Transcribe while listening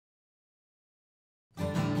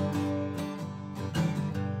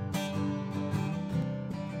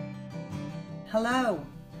Hello.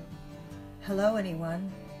 Hello, anyone.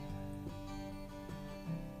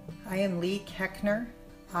 I am Leigh Koechner.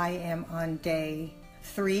 I am on day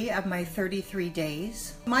 3 of my 33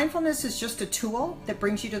 days. Mindfulness is just a tool that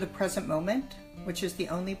brings you to the present moment, which is the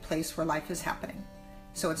only place where life is happening.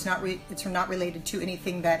 So it's not related to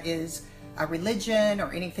anything that is a religion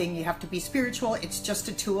or anything you have to be spiritual. It's just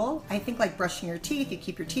a tool. I think like brushing your teeth, you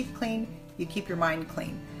keep your teeth clean, you keep your mind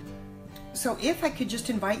clean. So if I could just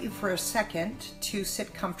invite you for a second to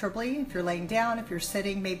sit comfortably, if you're laying down, if you're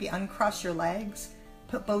sitting, maybe uncross your legs,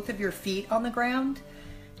 put both of your feet on the ground.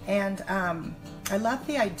 And I love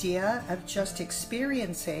the idea of just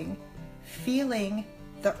experiencing, feeling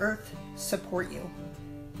the earth support you.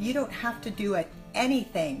 You don't have to do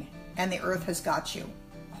anything, and the earth has got you,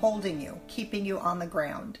 holding you, keeping you on the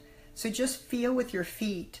ground. So just feel with your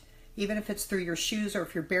feet, even if it's through your shoes or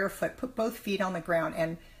if you're barefoot, put both feet on the ground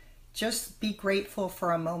and just be grateful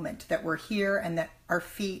for a moment that we're here and that our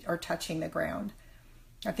feet are touching the ground.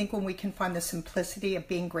 I think when we can find the simplicity of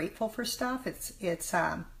being grateful for stuff, it's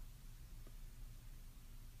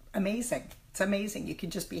amazing. It's amazing. You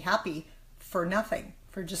can just be happy for nothing,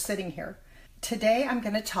 for just sitting here. Today I'm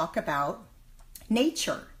going to talk about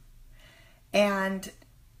nature. And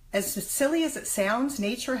as silly as it sounds,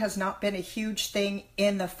 nature has not been a huge thing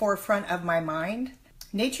in the forefront of my mind.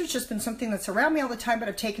 Nature's just been something that's around me all the time, but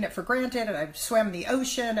I've taken it for granted, and I've swam in the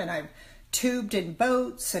ocean, and I've tubed in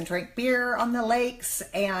boats and drank beer on the lakes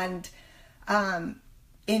and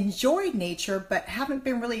enjoyed nature, but haven't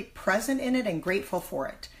been really present in it and grateful for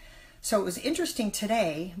it. So it was interesting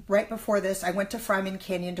today, right before this, I went to Fryman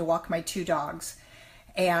Canyon to walk my 2 dogs.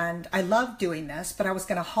 And I love doing this, but I was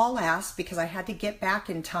going to haul ass because I had to get back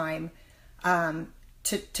in time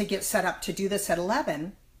to get set up to do this at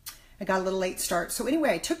 11. I got a little late start. So anyway,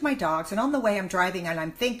 I took my dogs, and on the way I'm driving and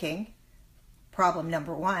I'm thinking, problem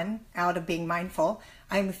number 1, out of being mindful,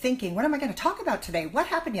 I'm thinking, what am I going to talk about today? What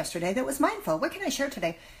happened yesterday that was mindful? What can I share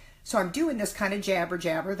today? So I'm doing this kind of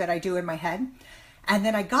jabber that I do in my head. And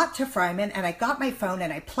then I got to Fryman and I got my phone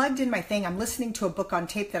and I plugged in my thing. I'm listening to a book on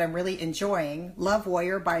tape that I'm really enjoying, Love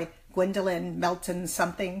Warrior by Gwendolyn Melton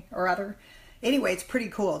something or other. Anyway, it's pretty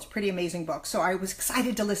cool. It's a pretty amazing book. So I was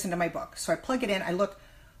excited to listen to my book. So I plug it in. I look,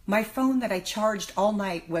 my phone that I charged all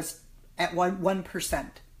night was at 1%.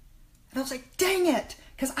 And I was like, dang it.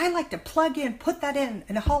 Because I like to plug in, put that in,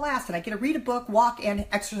 and haul ass. And I get to read a book, walk, and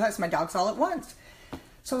exercise my dogs all at once.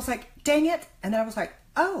 So I was like, dang it. And then I was like,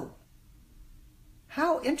 oh,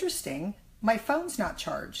 how interesting. My phone's not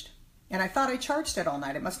charged. And I thought I charged it all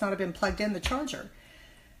night. It must not have been plugged in the charger.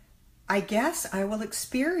 I guess I will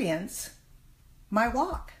experience my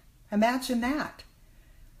walk. Imagine that.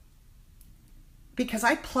 Because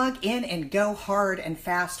I plug in and go hard and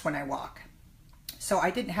fast when I walk. So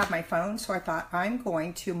I didn't have my phone, so I thought I'm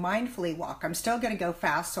going to mindfully walk. I'm still going to go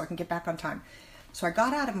fast so I can get back on time. So I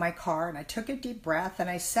got out of my car and I took a deep breath and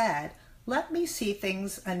I said, let me see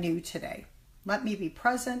things anew today. Let me be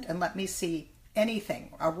present and let me see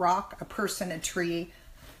anything, a rock, a person, a tree,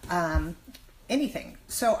 anything.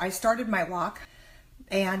 So I started my walk,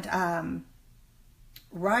 and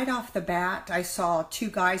right off the bat, I saw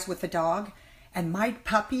 2 guys with a dog, and my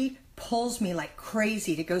puppy pulls me like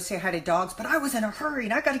crazy to go say hi to dogs, but I was in a hurry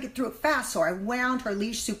and I got to get through it fast. So I wound her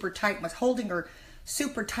leash super tight and was holding her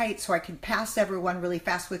super tight so I could pass everyone really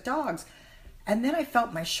fast with dogs. And then I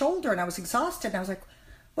felt my shoulder and I was exhausted and I was like,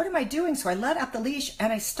 what am I doing? So I let out the leash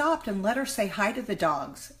and I stopped and let her say hi to the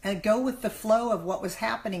dogs and go with the flow of what was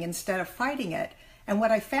happening instead of fighting it. And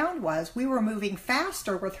what I found was we were moving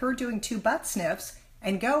faster with her doing 2 butt sniffs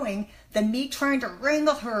and going than me trying to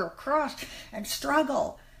wrangle her across and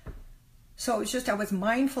struggle. So it was just, I was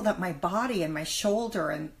mindful that my body and my shoulder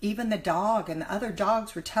and even the dog and the other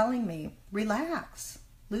dogs were telling me, relax,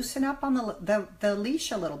 loosen up on the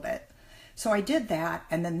leash a little bit. So I did that,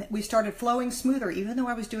 and then we started flowing smoother. Even though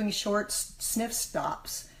I was doing short sniff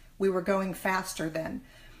stops, we were going faster then.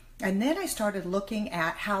 And then I started looking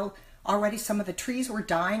at how already some of the trees were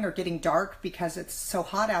dying or getting dark because it's so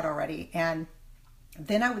hot out already. And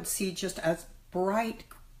then I would see just as bright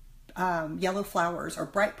yellow flowers or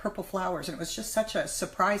bright purple flowers, and it was just such a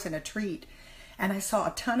surprise and a treat. And I saw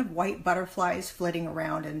a ton of white butterflies flitting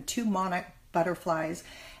around and 2 monarch butterflies.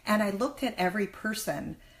 And I looked at every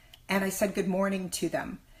person and I said good morning to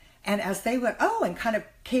them. And as they went, oh, and kind of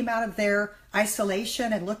came out of their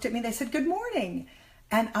isolation and looked at me, they said good morning.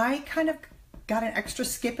 And I kind of got an extra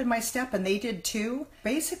skip in my step, and they did too.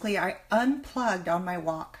 Basically, I unplugged on my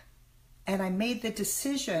walk and I made the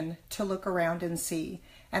decision to look around and see.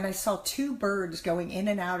 And I saw 2 birds going in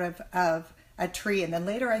and out of a tree. And then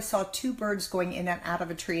later I saw two birds going in and out of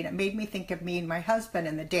a tree, and it made me think of me and my husband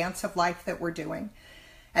and the dance of life that we're doing.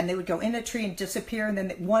 And they would go in a tree and disappear, and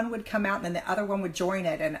then one would come out and then the other one would join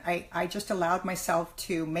it. And I just allowed myself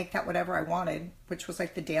to make that whatever I wanted, which was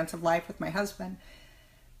like the dance of life with my husband.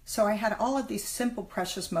 So I had all of these simple,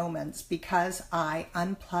 precious moments because I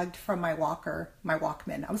unplugged from my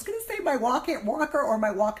Walkman. I was going to say my walker or my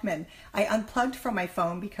Walkman. I unplugged from my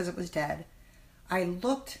phone because it was dead. I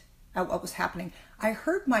looked at what was happening. I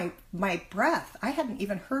heard my breath. I hadn't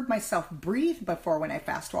even heard myself breathe before when I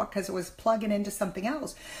fast walked because it was plugging into something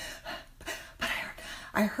else. But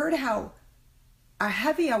I heard how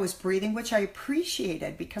heavy I was breathing, which I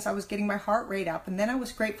appreciated because I was getting my heart rate up. And then I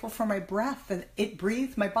was grateful for my breath, that it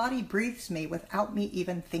breathed, my body breathes me without me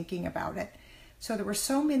even thinking about it. So there were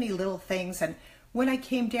so many little things. And when I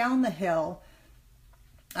came down the hill,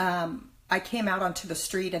 I came out onto the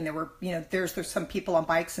street, and there were, there's some people on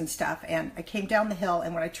bikes and stuff. And I came down the hill,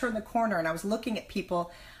 and when I turned the corner and I was looking at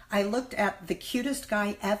people, I looked at the cutest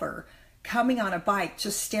guy ever coming on a bike,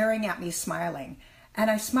 just staring at me, smiling. And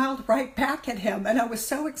I smiled right back at him, and I was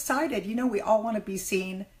so excited. We all want to be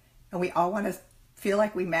seen, and we all want to feel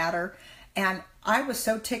like we matter. And I was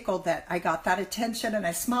so tickled that I got that attention, and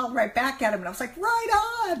I smiled right back at him, and I was like,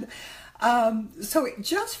 right on. So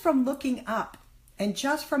just from looking up, and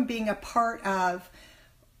just from being a part of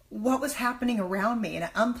what was happening around me and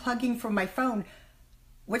unplugging from my phone,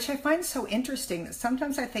 which I find so interesting, that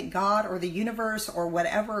sometimes I think God or the universe or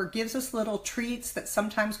whatever gives us little treats that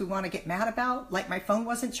sometimes we want to get mad about. Like my phone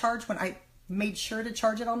wasn't charged when I made sure to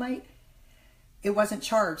charge it all night. It wasn't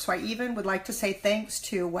charged. So I even would like to say thanks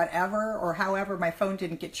to whatever or however my phone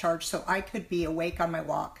didn't get charged, so I could be awake on my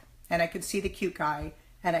walk, and I could see the cute guy,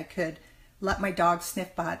 and I could let my dog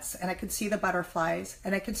sniff butts, and I could see the butterflies,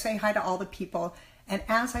 and I could say hi to all the people. And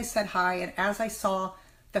as I said hi, and as I saw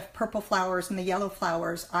the purple flowers and the yellow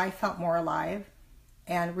flowers, I felt more alive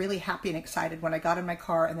and really happy and excited when I got in my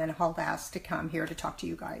car and then hauled ass to come here to talk to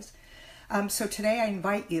you guys. So today I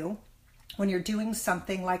invite you, when you're doing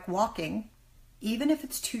something like walking, even if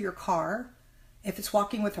it's to your car, if it's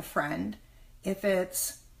walking with a friend, if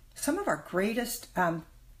it's some of our greatest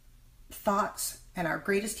thoughts and our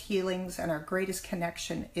greatest healings and our greatest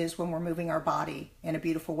connection is when we're moving our body in a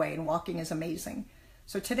beautiful way, and walking is amazing.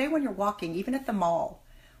 So today when you're walking, even at the mall,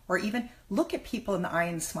 or even look at people in the eye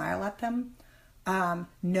and smile at them,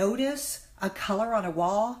 notice a color on a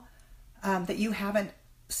wall that you haven't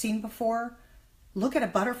seen before, look at a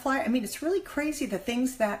butterfly. I mean, it's really crazy the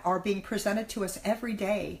things that are being presented to us every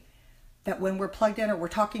day that when we're plugged in or we're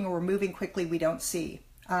talking or we're moving quickly, we don't see.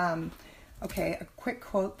 Okay, a quick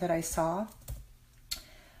quote that I saw.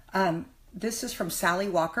 This is from Sally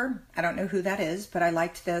Walker. I don't know who that is, but I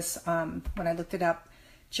liked this when I looked it up.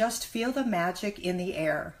 Just feel the magic in the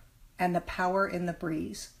air and the power in the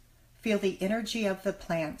breeze. Feel the energy of the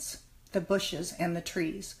plants, the bushes, and the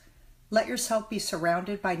trees. Let yourself be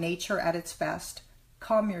surrounded by nature at its best.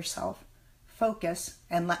 Calm yourself, focus,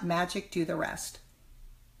 and let magic do the rest.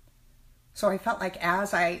 So I felt like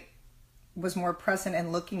as I was more present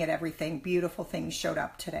and looking at everything, beautiful things showed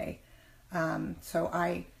up today. So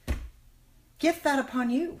I gift that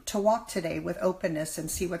upon you to walk today with openness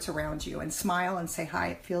and see what's around you and smile and say hi.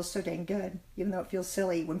 It feels so dang good, even though it feels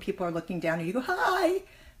silly when people are looking down and you go, hi,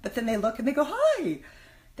 but then they look and they go, hi.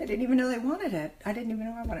 They didn't even know they wanted it. I didn't even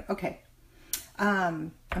know I wanted it. Okay.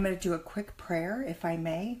 I'm going to do a quick prayer, if I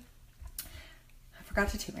may. I forgot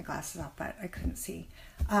to take my glasses off, but I couldn't see.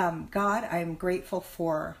 God, I'm grateful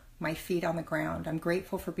for my feet on the ground. I'm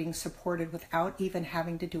grateful for being supported without even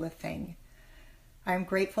having to do a thing. I'm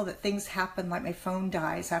grateful that things happen, like my phone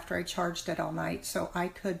dies after I charged it all night, so I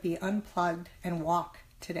could be unplugged and walk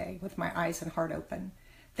today with my eyes and heart open.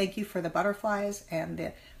 Thank you for the butterflies and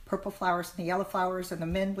the purple flowers and the yellow flowers and the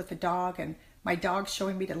men with the dog, and my dog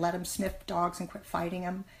showing me to let him sniff dogs and quit fighting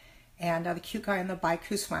them, and the cute guy on the bike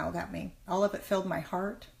who smiled at me. All of it filled my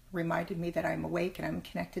heart, reminded me that I'm awake and I'm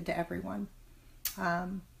connected to everyone.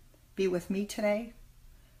 Be with me today,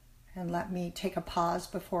 and let me take a pause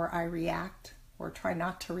before I react, or try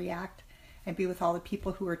not to react, and be with all the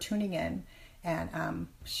people who are tuning in and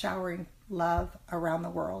showering love around the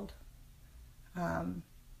world.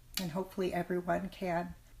 And hopefully everyone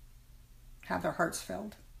can have their hearts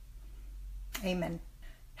filled. Amen.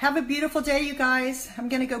 Have a beautiful day, you guys. I'm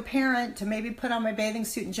going to go parent to maybe put on my bathing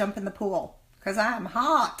suit and jump in the pool because I'm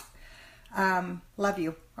hot. Love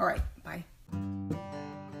you. All right. Bye.